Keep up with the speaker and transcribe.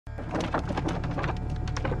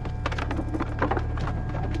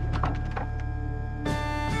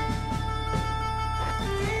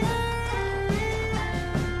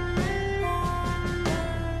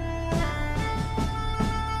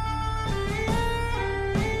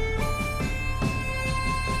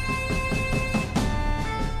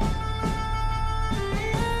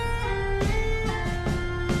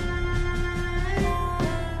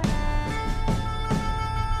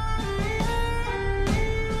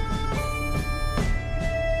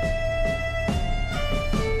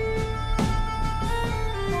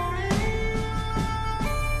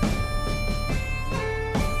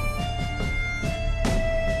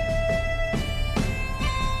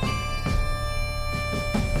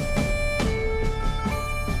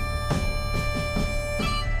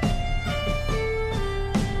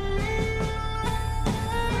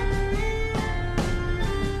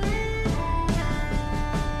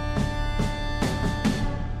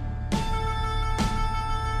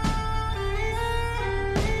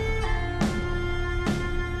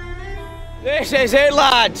This is it,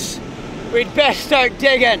 lads. We'd best start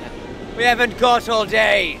digging. We haven't got all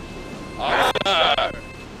day. Aye, sir.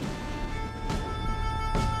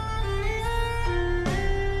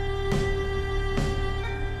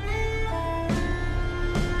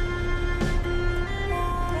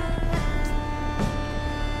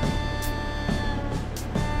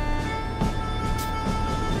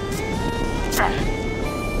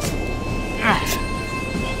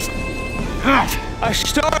 A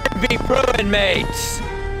start be brewing, mates.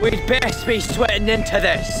 We'd best be sweating into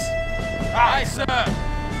this. Aye, sir.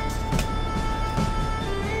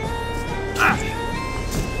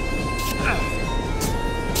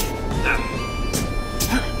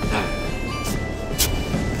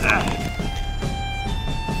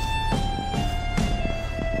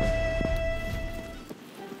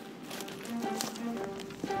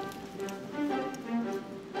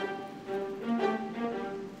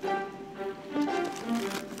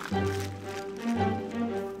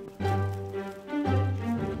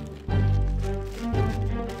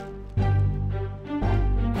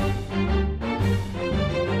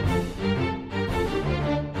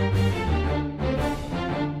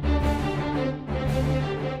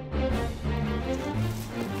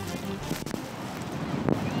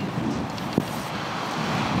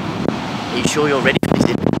 Are you sure you're ready for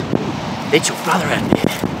this? It's your brother out there.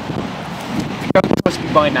 If you don't trust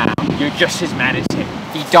me by now, you're just as mad as him.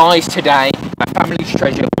 He dies today, my family's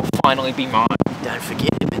treasure will finally be mine. Don't forget,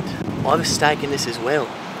 Edmund. I've a stake in this as well.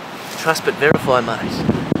 Trust but verify, mate.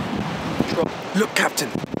 Look, Captain,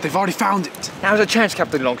 they've already found it. Now's a chance,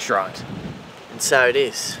 Captain Longstride. And so it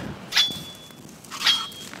is.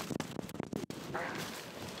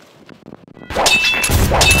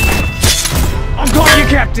 I've got you,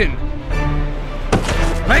 Captain!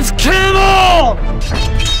 Let's kill them all!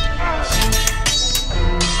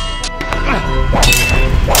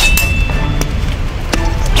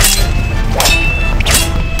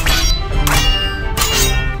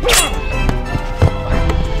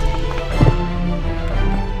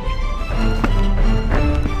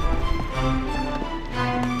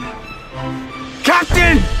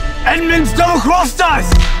 Captain! Edmund's double-crossed us!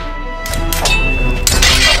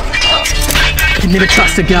 You can never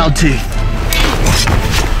trust a Goldtooth.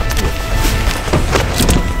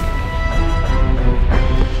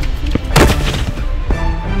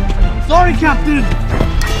 Sorry, Captain!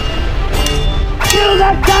 Kill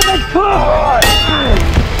that damned cord!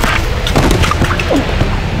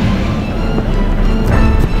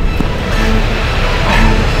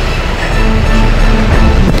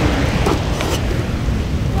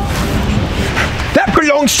 That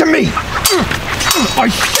belongs to me! I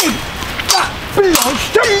say that belongs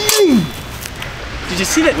to me! Did you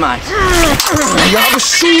see that, mate? You have a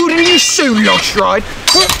sword in your suit, Longstride.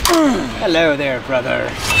 Hello there, brother.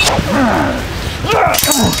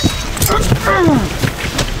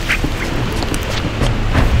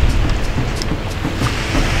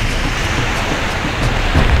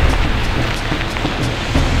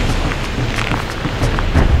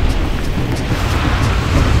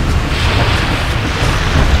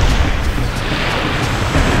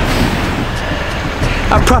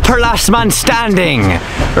 A proper last man standing,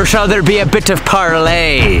 or shall there be a bit of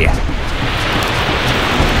parley?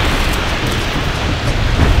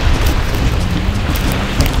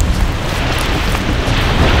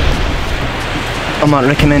 I might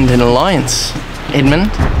recommend an alliance,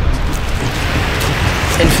 Edmund.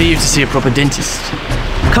 And for you to see a proper dentist.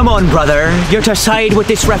 Come on, brother. You're to side with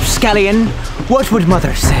this rapscallion. What would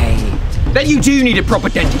mother say? That you do need a proper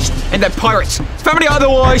dentist, and that pirates, family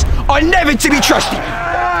otherwise, are never to be trusted.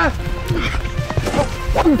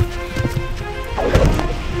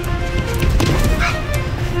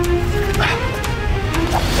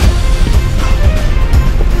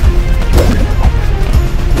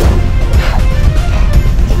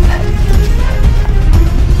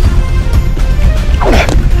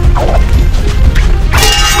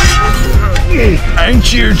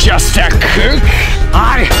 Ain't you just a cook?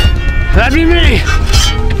 Aye, that be me.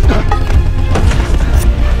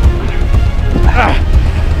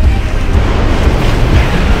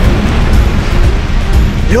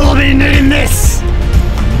 You'll be needing this.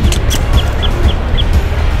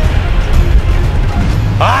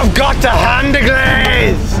 I've got the hand to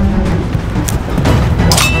glaze.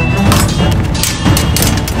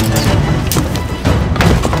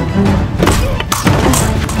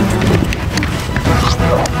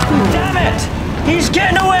 Damn it! He's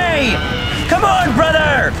getting away! Come on,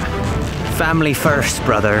 brother! Family first,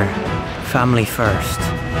 brother. Family first.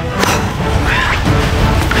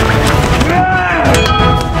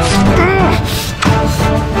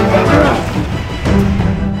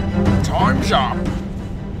 Time's up.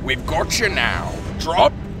 We've got you now.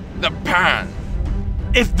 Drop the pan.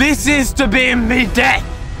 If this is to be me death,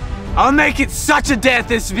 I'll make it such a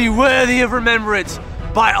death as to be worthy of remembrance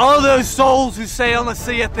by all those souls who sail on the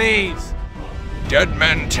Sea of Thieves. Dead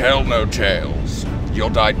men tell no tales. You'll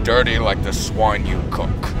die dirty like the swine you cook.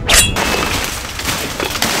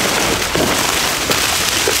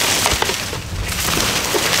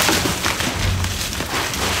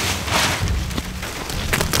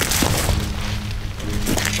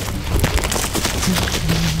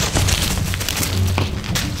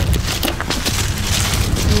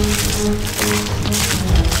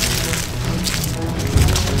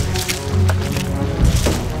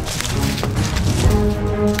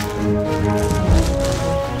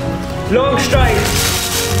 Longstride!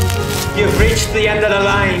 You've reached the end of the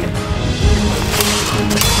line.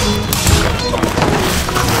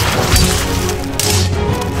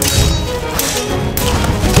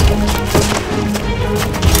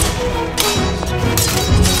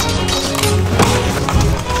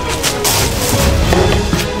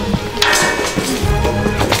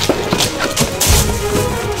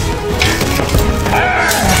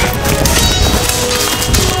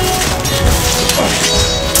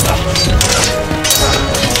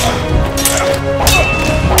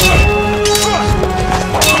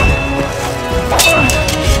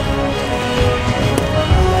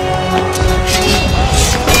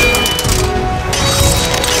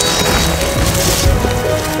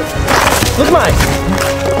 Look, mate!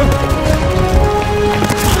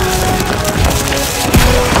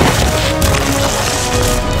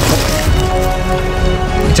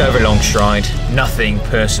 It's over, Longstride. Nothing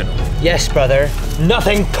personal. Yes, brother.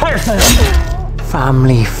 Nothing personal.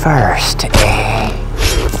 Family first, eh?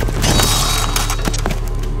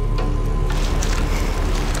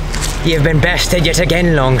 You've been bested yet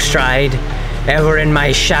again, Longstride. Ever in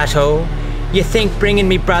my chateau. You think bringing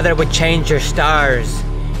me brother would change your stars.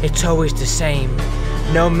 It's always the same.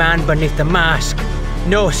 No man beneath the mask.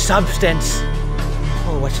 No substance.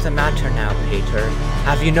 Oh, what's the matter now, Peter?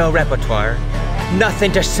 Have you no repertoire?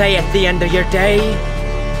 Nothing to say at the end of your day?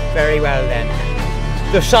 Very well then.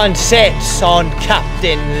 The sun sets on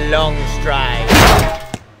Captain Longstride.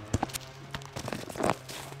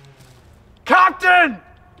 Captain!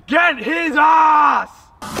 Get his ass!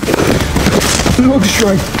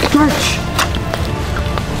 Longstride, catch!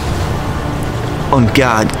 On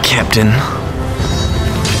guard, Captain.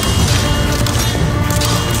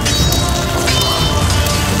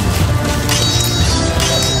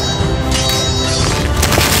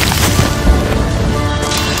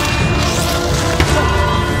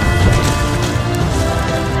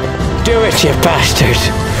 Do it, you bastard!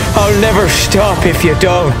 I'll never stop if you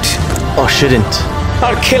don't. Or shouldn't.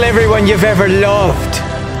 I'll kill everyone you've ever loved.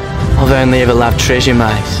 I've only ever loved treasure,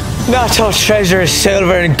 mate. Not all treasure is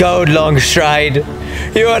silver and gold, Longstride.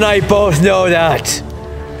 You and I both know that.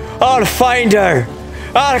 I'll find her.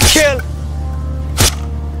 I'll kill...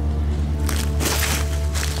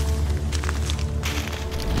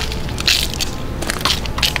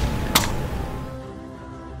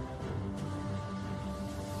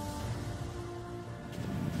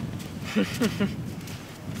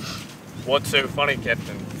 What's so funny,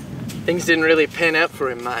 Captain? Things didn't really pan out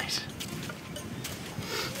for him, mate.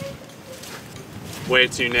 Where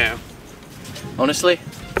to now? Honestly,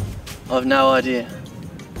 I've no idea.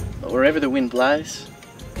 But wherever the wind blows,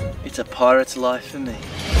 it's a pirate's life for me.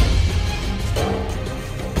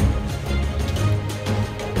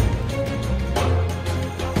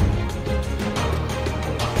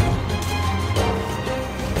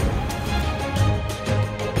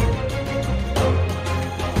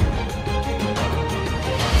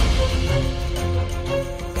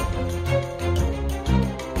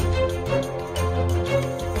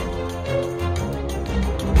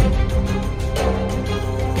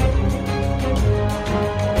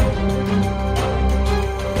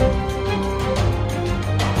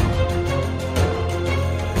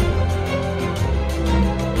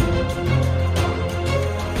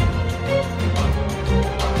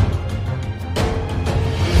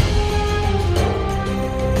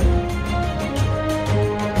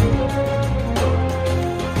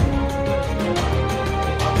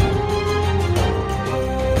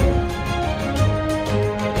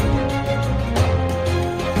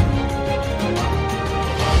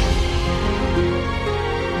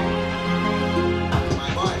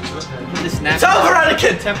 take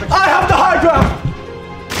it! I have the high ground!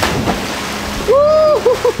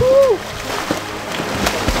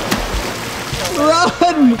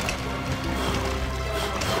 Run!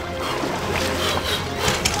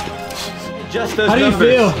 Just those How do you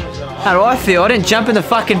numbers. feel? How do I feel? I didn't jump in the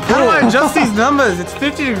fucking pool. How do I adjust these numbers? It's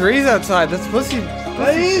 50 degrees outside. That's pussy.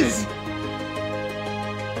 That is.